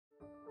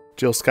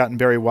Jill Scott and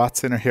Barry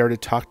Watson are here to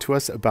talk to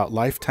us about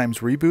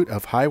Lifetime's reboot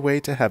of Highway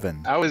to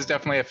Heaven. I was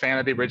definitely a fan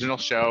of the original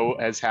show,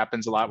 as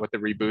happens a lot with the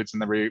reboots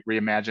and the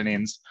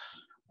reimaginings.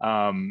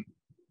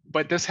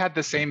 But this had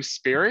the same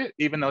spirit,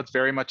 even though it's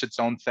very much its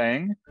own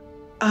thing.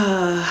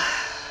 I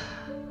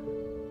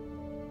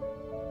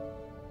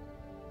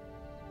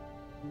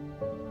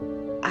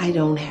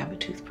don't have a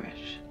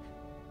toothbrush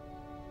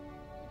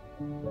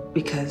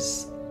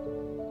because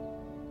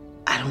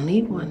I don't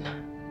need one.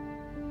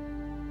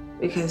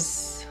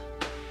 Because,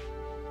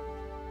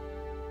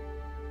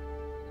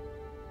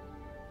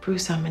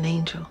 Bruce, I'm an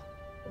angel.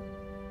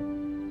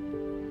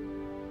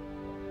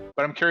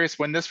 But I'm curious,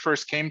 when this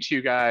first came to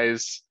you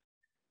guys,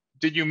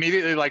 did you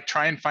immediately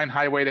try and find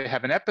Highway to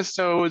Heaven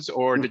episodes,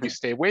 or did you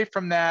stay away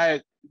from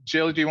that?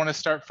 Jill, do you want to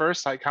start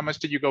first? How much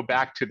did you go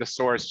back to the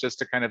source just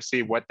to kind of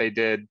see what they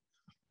did,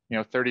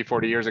 30,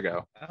 40 years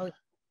ago?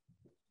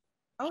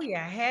 Oh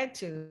yeah, I had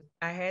to.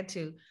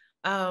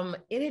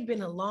 It had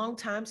been a long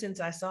time since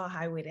I saw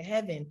Highway to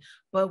Heaven,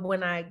 but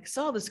when I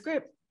saw the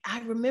script, I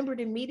remembered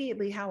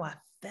immediately how I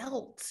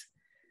felt.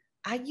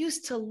 I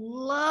used to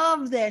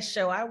love that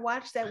show. I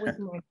watched that with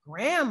my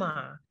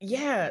grandma.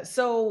 Yeah.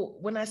 So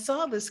when I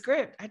saw the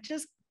script, I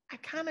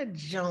kind of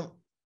jumped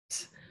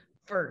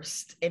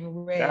first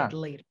and read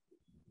later.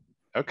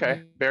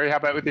 Okay. Barry, how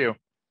about with you?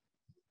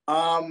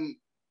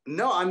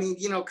 No, I mean,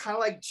 kind of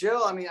like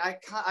Jill. I mean,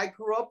 I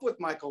grew up with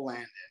Michael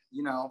Landon,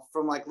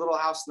 from Little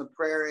House on the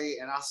Prairie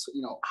and also,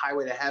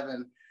 Highway to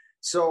Heaven.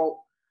 So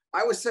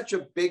I was such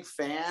a big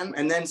fan.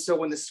 And then so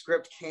when the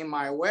script came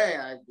my way,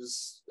 I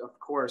was, of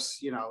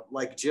course,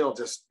 like Jill,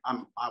 just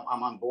I'm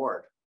on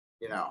board,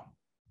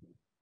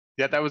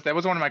 Yeah, that was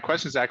one of my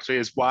questions actually,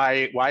 is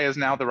why is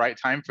now the right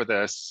time for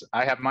this?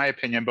 I have my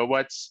opinion, but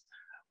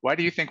why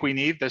do you think we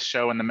need this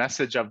show and the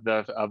message of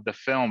the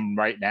film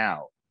right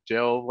now?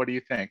 Jill, what do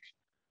you think?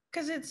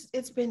 Because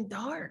it's been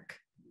dark.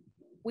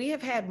 We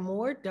have had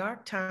more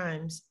dark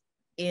times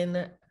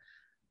in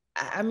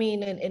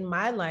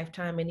my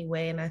lifetime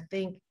anyway. And I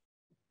think,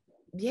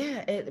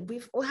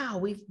 we've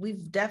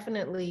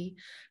definitely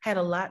had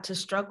a lot to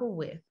struggle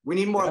with. We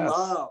need more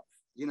love,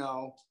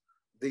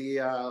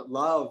 the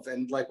love,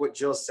 and like what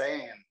Jill's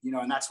saying,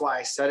 and that's why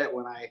I said it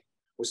when I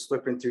was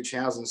flipping through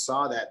channels and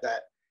saw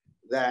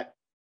that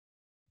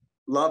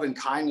love and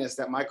kindness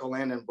that Michael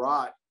Landon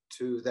brought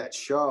to that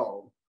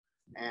show,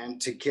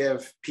 and to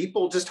give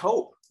people just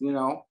hope,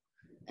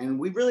 and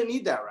we really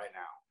need that right now.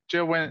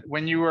 Jill,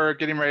 when you were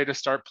getting ready to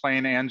start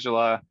playing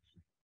Angela,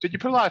 did you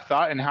put a lot of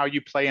thought in how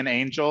you play an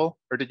angel,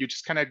 or did you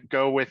just kind of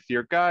go with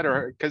your gut?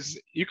 Or because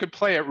you could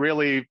play it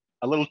really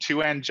a little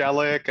too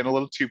angelic and a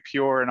little too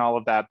pure and all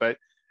of that, but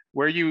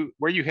where you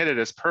hit it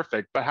is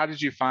perfect. But how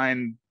did you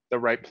find the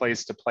right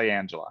place to play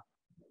Angela?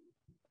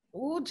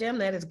 Oh, Jim,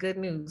 that is good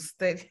news.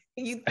 That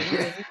you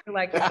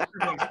like yes,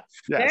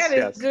 that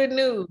is good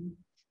news.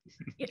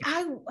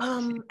 I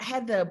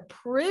had the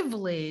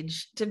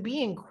privilege to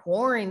be in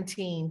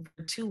quarantine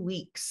for 2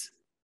 weeks.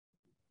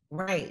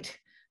 Right.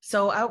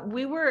 So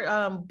we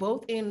were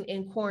both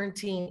in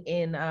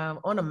quarantine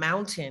on a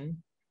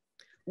mountain,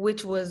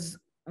 which was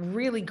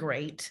really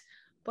great.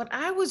 But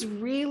I was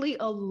really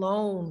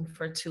alone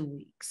for 2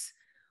 weeks,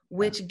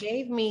 which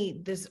gave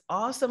me this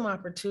awesome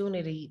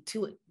opportunity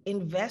to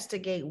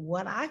investigate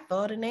what I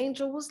thought an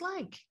angel was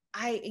like.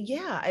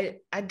 I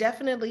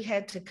definitely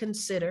had to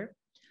consider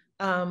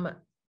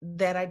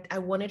that I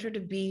wanted her to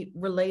be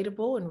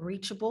relatable and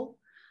reachable.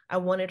 I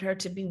wanted her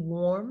to be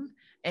warm.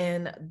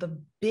 And the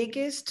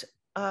biggest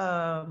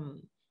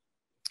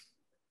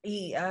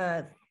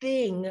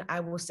thing, I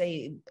will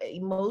say,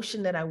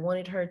 emotion that I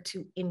wanted her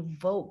to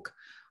invoke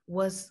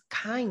was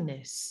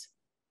kindness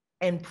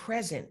and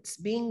presence,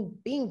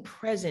 being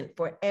present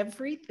for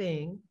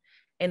everything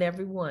and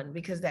everyone,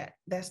 because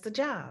that's the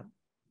job,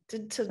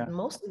 to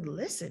mostly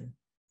listen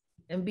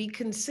and be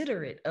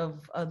considerate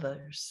of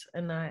others.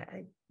 And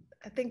I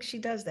think she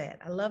does that.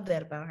 I love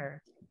that about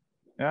her.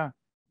 Yeah.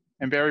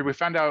 And Barry, we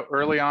found out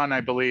early on,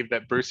 I believe,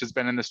 that Bruce has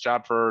been in this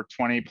job for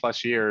 20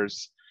 plus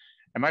years.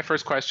 And my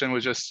first question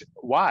was just,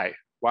 why?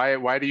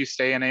 Why do you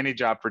stay in any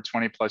job for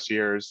 20 plus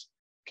years?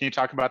 Can you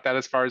talk about that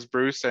as far as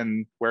Bruce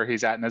and where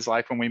he's at in his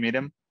life when we meet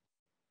him?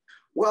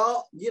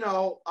 Well,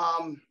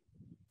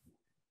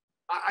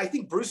 I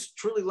think Bruce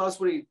truly loves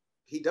what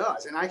he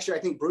does. And actually,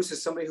 I think Bruce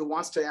is somebody who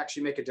wants to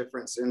actually make a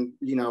difference in,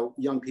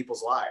 young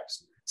people's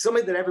lives.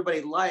 Somebody that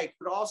everybody liked,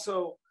 but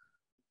also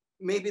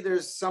maybe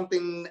there's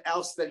something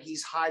else that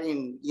he's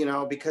hiding,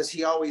 because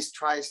he always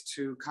tries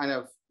to kind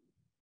of,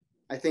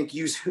 I think,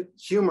 use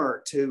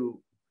humor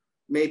to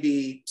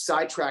maybe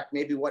sidetrack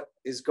maybe what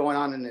is going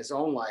on in his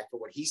own life or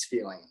what he's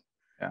feeling.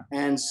 Yeah.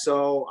 And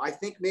so I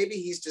think maybe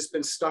he's just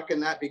been stuck in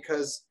that,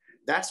 because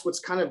that's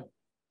what's kind of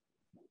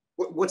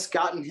what's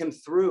gotten him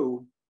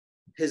through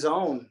his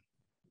own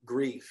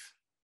grief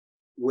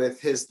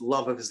with his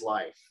love of his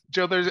life.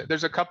 Joe,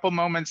 there's a couple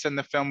moments in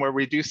the film where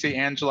we do see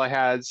Angela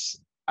has,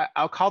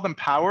 I'll call them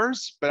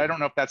powers, but I don't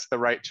know if that's the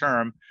right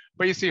term.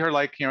 But you see her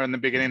in the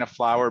beginning, a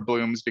flower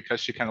blooms because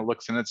she kind of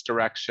looks in its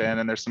direction,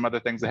 and there's some other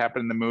things that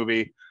happen in the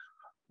movie.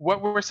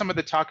 what were some of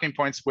the talking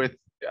points with,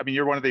 I mean,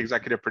 you're one of the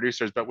executive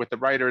producers, but with the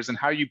writers and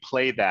how you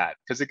play that?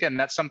 Because again,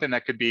 that's something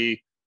that could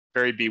be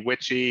very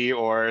bewitchy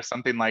or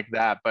something like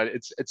that, but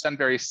it's done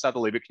very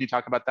subtly. But can you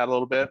talk about that a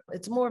little bit?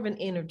 It's more of an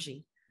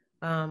energy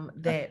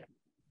that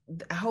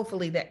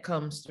hopefully that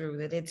comes through,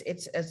 that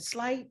it's a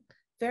slight,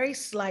 very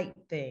slight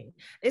thing.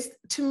 It's,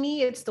 to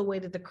me, it's the way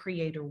that the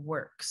creator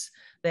works,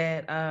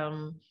 that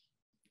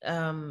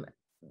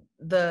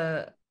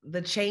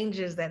the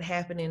changes that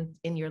happen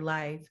in your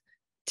life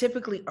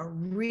typically are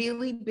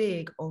really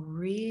big or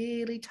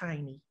really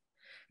tiny.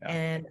 Yeah.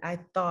 And I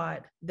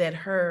thought that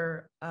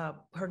her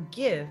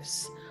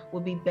gifts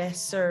would be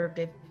best served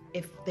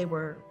if they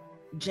were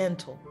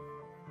gentle.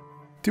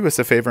 Do us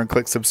a favor and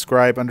click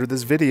subscribe under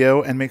this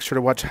video, and make sure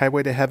to watch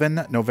Highway to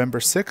Heaven November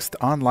 6th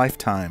on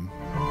Lifetime.